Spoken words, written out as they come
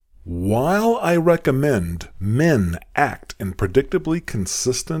While I recommend men act in predictably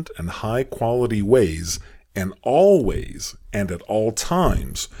consistent and high-quality ways, and always and at all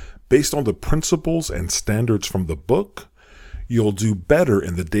times, based on the principles and standards from the book, you'll do better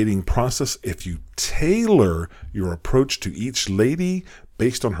in the dating process if you tailor your approach to each lady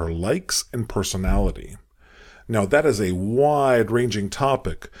based on her likes and personality. Now, that is a wide-ranging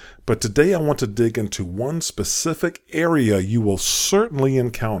topic, but today I want to dig into one specific area you will certainly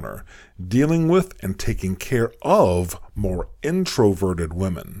encounter, dealing with and taking care of more introverted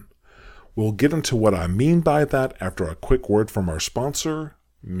women. We'll get into what I mean by that after a quick word from our sponsor,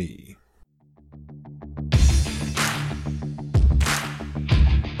 me.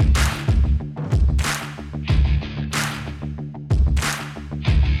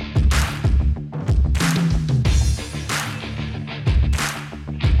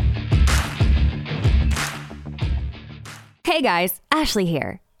 Hey guys, Ashley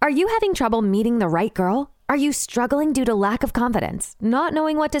here. Are you having trouble meeting the right girl? Are you struggling due to lack of confidence, not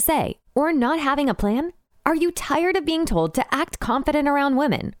knowing what to say, or not having a plan? Are you tired of being told to act confident around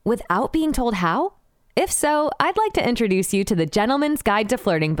women without being told how? If so, I'd like to introduce you to the Gentleman's Guide to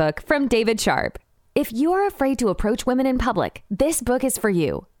Flirting book from David Sharp. If you are afraid to approach women in public, this book is for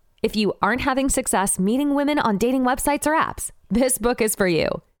you. If you aren't having success meeting women on dating websites or apps, this book is for you.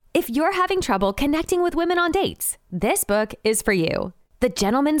 If you're having trouble connecting with women on dates, this book is for you. The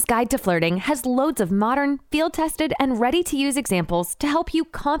Gentleman's Guide to Flirting has loads of modern, field-tested, and ready-to-use examples to help you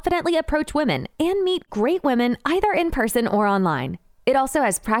confidently approach women and meet great women either in person or online. It also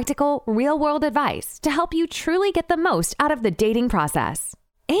has practical, real-world advice to help you truly get the most out of the dating process.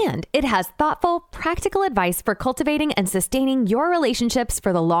 And it has thoughtful, practical advice for cultivating and sustaining your relationships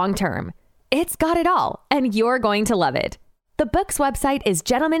for the long term. It's got it all, and you're going to love it. The book's website is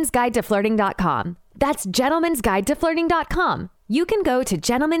gentlemansguidetoflirting.com. That's gentlemansguidetoflirting.com. You can go to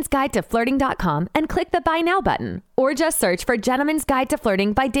gentlemansguidetoflirting.com and click the Buy Now button, or just search for Gentleman's Guide to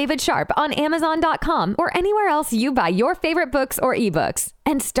Flirting by David Sharp on Amazon.com or anywhere else you buy your favorite books or ebooks,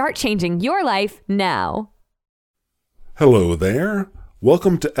 and start changing your life now. Hello there.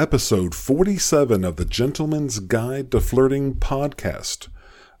 Welcome to episode 47 of the Gentleman's Guide to Flirting podcast.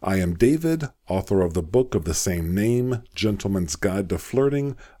 I am David, author of the book of the same name, Gentleman's Guide to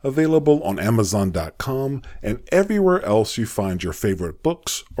Flirting, available on Amazon.com and everywhere else you find your favorite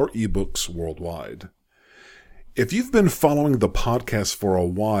books or ebooks worldwide. If you've been following the podcast for a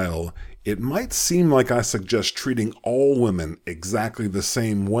while, it might seem like I suggest treating all women exactly the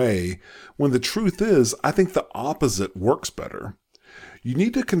same way, when the truth is, I think the opposite works better. You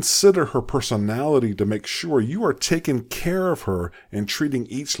need to consider her personality to make sure you are taking care of her and treating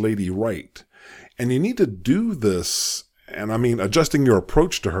each lady right. And you need to do this, and I mean adjusting your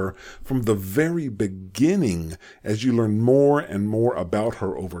approach to her from the very beginning as you learn more and more about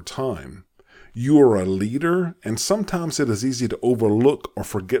her over time. You are a leader, and sometimes it is easy to overlook or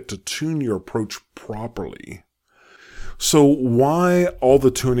forget to tune your approach properly. So why all the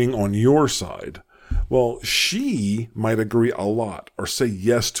tuning on your side? Well, she might agree a lot or say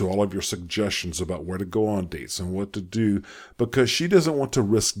yes to all of your suggestions about where to go on dates and what to do because she doesn't want to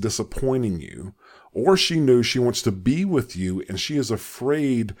risk disappointing you, or she knows she wants to be with you and she is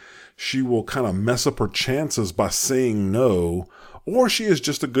afraid she will kind of mess up her chances by saying no, or she is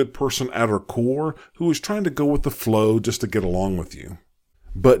just a good person at her core who is trying to go with the flow just to get along with you.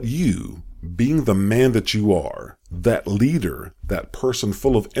 But you, being the man that you are, that leader, that person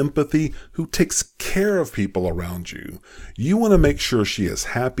full of empathy who takes care of people around you, you want to make sure she is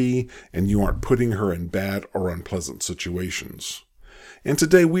happy and you aren't putting her in bad or unpleasant situations. And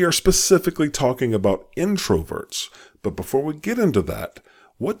today we are specifically talking about introverts. But before we get into that,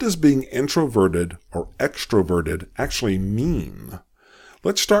 what does being introverted or extroverted actually mean?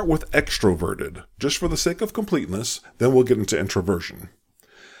 Let's start with extroverted, just for the sake of completeness, then we'll get into introversion.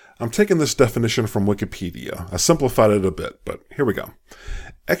 I'm taking this definition from Wikipedia. I simplified it a bit, but here we go.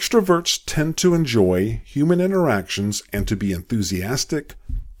 Extroverts tend to enjoy human interactions and to be enthusiastic,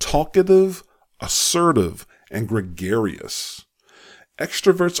 talkative, assertive, and gregarious.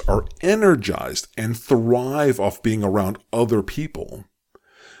 Extroverts are energized and thrive off being around other people.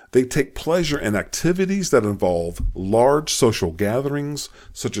 They take pleasure in activities that involve large social gatherings,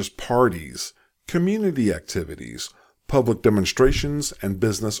 such as parties, community activities, public demonstrations, and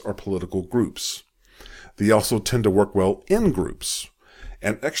business or political groups. They also tend to work well in groups.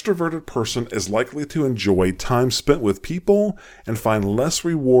 An extroverted person is likely to enjoy time spent with people and find less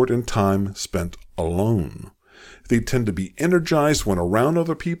reward in time spent alone. They tend to be energized when around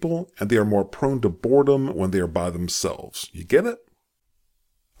other people, and they are more prone to boredom when they are by themselves. You get it?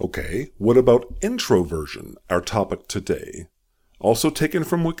 Okay, what about introversion, our topic today? Also taken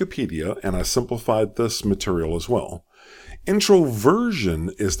from Wikipedia, and I simplified this material as well. Introversion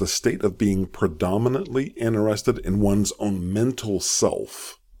is the state of being predominantly interested in one's own mental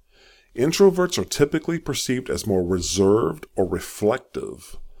self. Introverts are typically perceived as more reserved or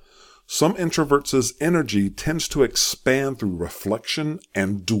reflective. Some introverts' energy tends to expand through reflection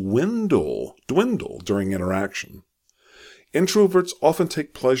and dwindle during interaction. Introverts often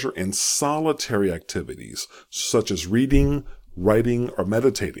take pleasure in solitary activities, such as reading, writing, or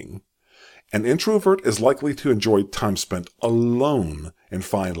meditating. An introvert is likely to enjoy time spent alone and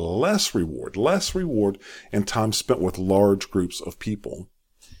find less reward in time spent with large groups of people.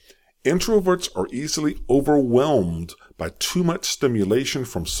 Introverts are easily overwhelmed by too much stimulation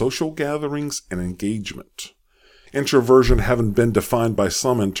from social gatherings and engagement. Introversion having been defined by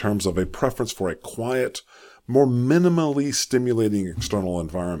some in terms of a preference for a quiet, more minimally stimulating external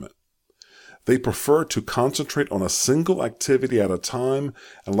environment. They prefer to concentrate on a single activity at a time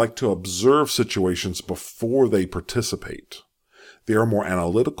and like to observe situations before they participate. They are more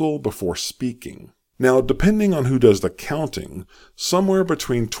analytical before speaking. Now, depending on who does the counting, somewhere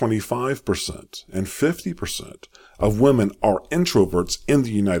between 25% and 50% of women are introverts in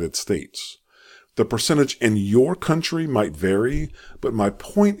the United States. The percentage in your country might vary, but my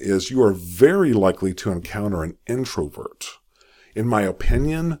point is you are very likely to encounter an introvert. In my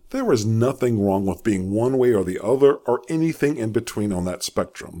opinion, there is nothing wrong with being one way or the other or anything in between on that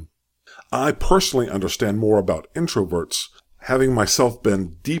spectrum. I personally understand more about introverts, having myself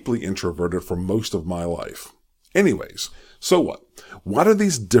been deeply introverted for most of my life. Anyways, so what? Why do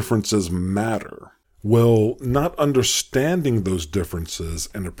these differences matter? Well, not understanding those differences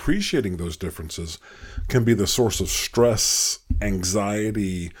and appreciating those differences can be the source of stress,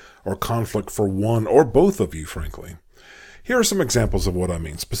 anxiety, or conflict for one or both of you, frankly. Here are some examples of what I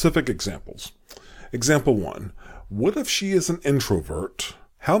mean, specific examples. Example 1. What if she is an introvert?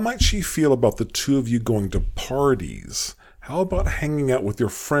 How might she feel about the two of you going to parties? How about hanging out with your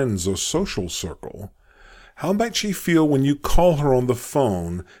friends or social circle? How might she feel when you call her on the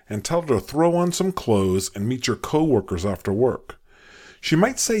phone and tell her to throw on some clothes and meet your coworkers after work? She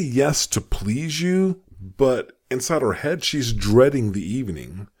might say yes to please you, but inside her head she's dreading the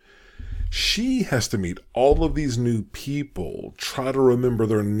evening. She has to meet all of these new people, try to remember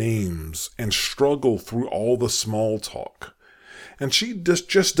their names, and struggle through all the small talk. And she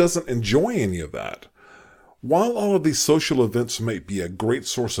just doesn't enjoy any of that. While all of these social events might be a great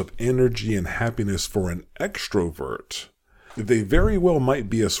source of energy and happiness for an extrovert, they very well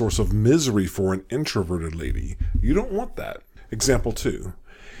might be a source of misery for an introverted lady. You don't want that. Example 2.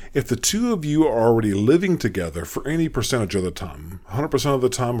 If the two of you are already living together for any percentage of the time, 100% of the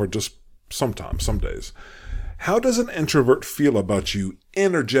time or just sometimes, some days, how does an introvert feel about you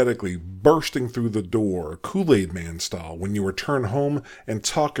energetically bursting through the door, Kool-Aid Man style, when you return home and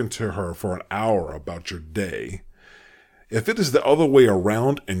talking to her for an hour about your day? If it is the other way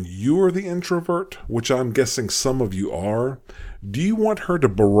around and you're the introvert, which I'm guessing some of you are, do you want her to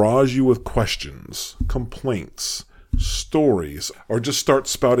barrage you with questions, complaints, stories, or just start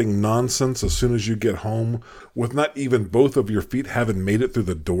spouting nonsense as soon as you get home with not even both of your feet having made it through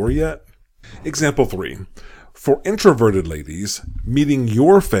the door yet? Example 3. For introverted ladies, meeting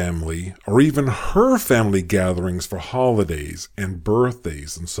your family or even her family gatherings for holidays and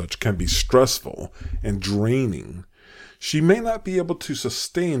birthdays and such can be stressful and draining. She may not be able to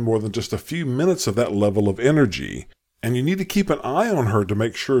sustain more than just a few minutes of that level of energy, and you need to keep an eye on her to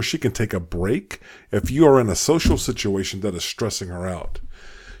make sure she can take a break if you are in a social situation that is stressing her out.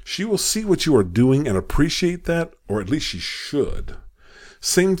 She will see what you are doing and appreciate that, or at least she should.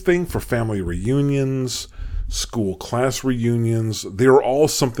 Same thing for family reunions, school class reunions. They are all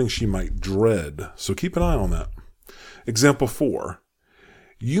something she might dread, so keep an eye on that. Example 4.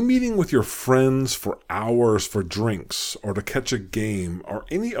 You meeting with your friends for hours for drinks or to catch a game or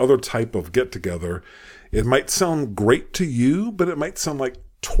any other type of get-together, it might sound great to you, but it might sound like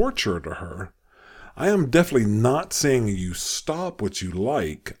torture to her. I am definitely not saying you stop what you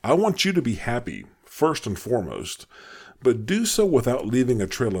like. I want you to be happy, first and foremost, but do so without leaving a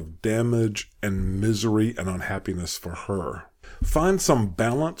trail of damage and misery and unhappiness for her. Find some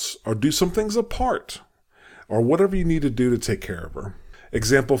balance or do some things apart, or whatever you need to do to take care of her.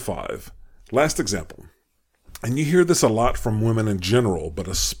 Example 5. Last example. And you hear this a lot from women in general, but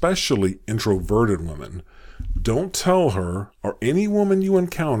especially introverted women. Don't tell her or any woman you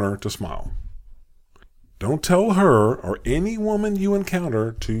encounter to smile. Don't tell her or any woman you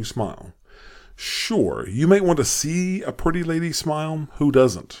encounter to smile. Sure, you may want to see a pretty lady smile. Who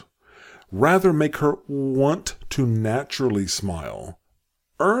doesn't? Rather make her want to naturally smile.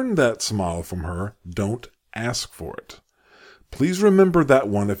 Earn that smile from her. Don't ask for it. Please remember that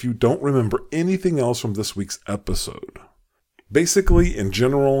one if you don't remember anything else from this week's episode. Basically, in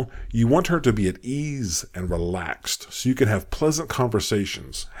general, you want her to be at ease and relaxed so you can have pleasant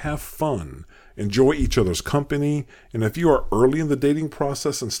conversations, have fun, enjoy each other's company, and if you are early in the dating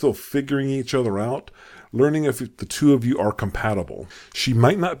process and still figuring each other out, learning if the two of you are compatible. She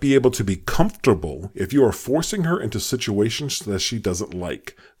might not be able to be comfortable if you are forcing her into situations that she doesn't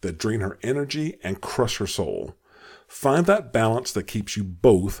like, that drain her energy and crush her soul. Find that balance that keeps you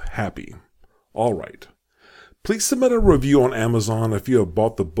both happy. All right. Please submit a review on Amazon if you have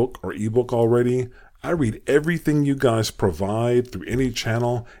bought the book or ebook already. I read everything you guys provide through any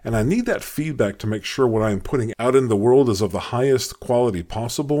channel, and I need that feedback to make sure what I am putting out in the world is of the highest quality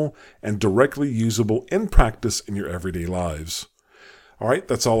possible and directly usable in practice in your everyday lives. All right,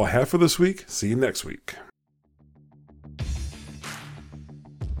 that's all I have for this week. See you next week.